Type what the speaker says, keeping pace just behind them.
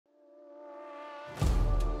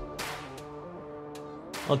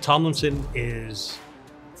Well, Tomlinson is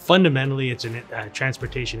fundamentally it's a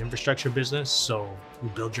transportation infrastructure business. So we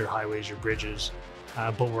build your highways, your bridges,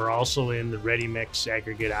 but we're also in the ready mix,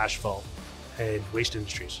 aggregate, asphalt, and waste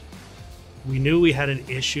industries. We knew we had an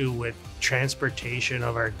issue with transportation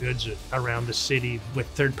of our goods around the city with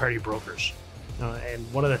third-party brokers.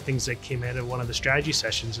 And one of the things that came out of one of the strategy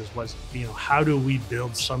sessions was, how do we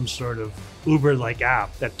build some sort of Uber-like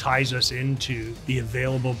app that ties us into the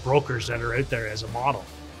available brokers that are out there as a model?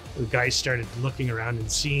 The guys started looking around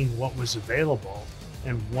and seeing what was available.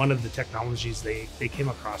 And one of the technologies they came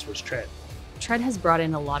across was Tread. Tread has brought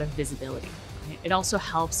in a lot of visibility. Right? It also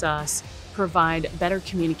helps us provide better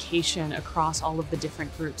communication across all of the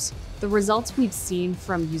different groups. The results we've seen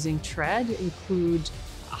from using Tread include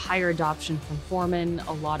a higher adoption from foremen,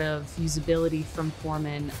 a lot of usability from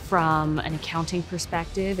foremen. From an accounting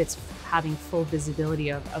perspective, it's having full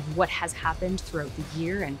visibility of what has happened throughout the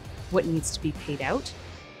year and what needs to be paid out.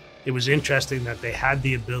 It was interesting that they had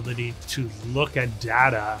the ability to look at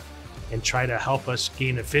data and try to help us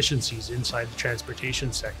gain efficiencies inside the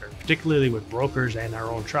transportation sector, particularly with brokers and our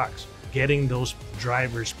own trucks. Getting those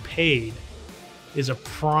drivers paid is a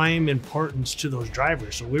prime importance to those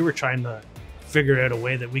drivers. So we were trying to figure out a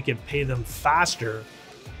way that we could pay them faster.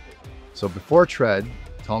 So before Tread,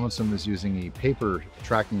 Tomlinson was using a paper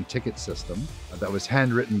tracking ticket system that was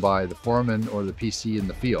handwritten by the foreman or the PC in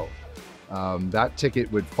the field. That ticket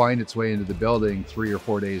would find its way into the building 3 or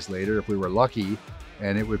 4 days later if we were lucky,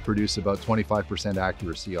 and it would produce about 25%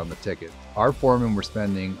 accuracy on the ticket. Our foremen were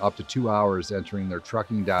spending up to 2 hours entering their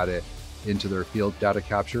trucking data into their field data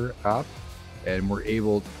capture app, and we're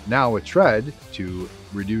able now with Tread to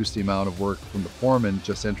reduce the amount of work from the foreman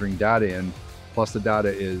just entering data in, plus the data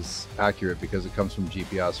is accurate because it comes from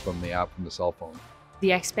GPS from the app from the cell phone.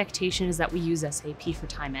 The expectation is that we use SAP for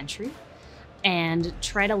time entry, and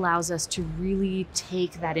Tread allows us to really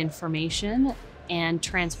take that information and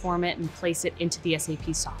transform it and place it into the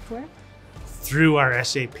SAP software. Through our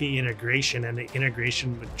SAP integration and the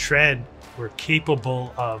integration with Tread, we're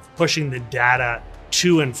capable of pushing the data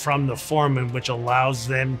to and from the foreman, which allows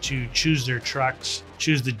them to choose their trucks,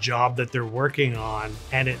 choose the job that they're working on,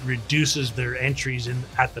 and it reduces their entries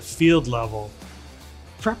at the field level.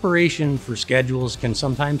 Preparation for schedules can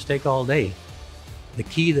sometimes take all day. The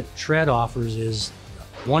key that Tread offers is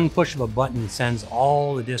one push of a button sends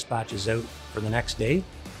all the dispatches out for the next day.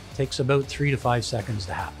 It takes about 3 to 5 seconds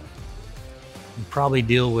to happen. We probably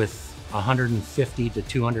deal with 150 to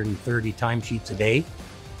 230 timesheets a day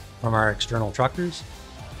from our external truckers.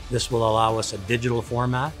 This will allow us a digital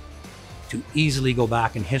format to easily go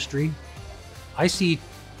back in history. I see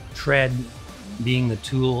Tread being the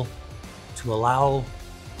tool to allow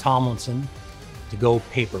Tomlinson to go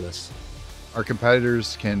paperless. Our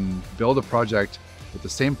competitors can build a project with the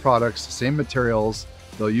same products, the same materials.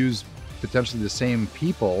 They'll use potentially the same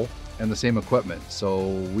people and the same equipment. So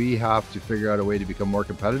we have to figure out a way to become more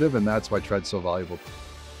competitive, and that's why Tread's so valuable.